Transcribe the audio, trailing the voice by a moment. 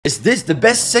Is this the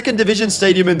best second division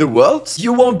stadium in the world?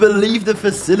 You won't believe the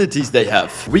facilities they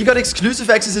have. We got exclusive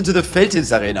access into the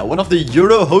Veltins Arena, one of the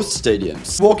Euro host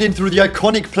stadiums. Walk in through the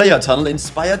iconic player tunnel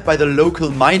inspired by the local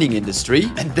mining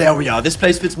industry. And there we are. This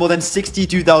place fits more than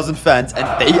 62,000 fans and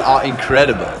they are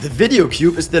incredible. The Video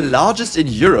Cube is the largest in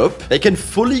Europe. They can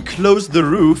fully close the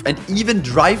roof and even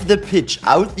drive the pitch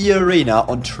out the arena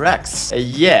on tracks.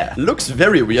 Yeah, looks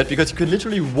very weird because you can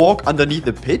literally walk underneath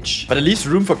the pitch, but it leaves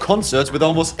room for concerts with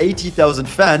almost 80,000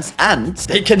 fans, and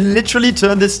they can literally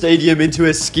turn this stadium into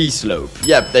a ski slope.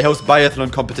 Yep, they host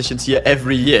biathlon competitions here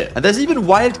every year. And there's even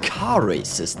wild car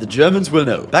races, the Germans will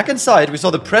know. Back inside, we saw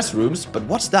the press rooms, but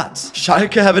what's that?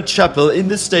 Schalke have a chapel in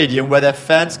the stadium where their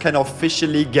fans can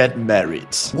officially get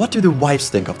married. What do the wives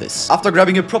think of this? After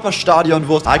grabbing a proper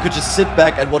Stadionwurst, I could just sit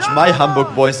back and watch my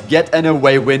Hamburg boys get an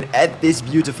away win at this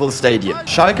beautiful stadium.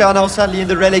 Schalke are now sadly in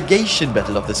the relegation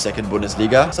battle of the second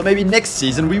Bundesliga, so maybe next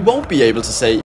season we won't be able to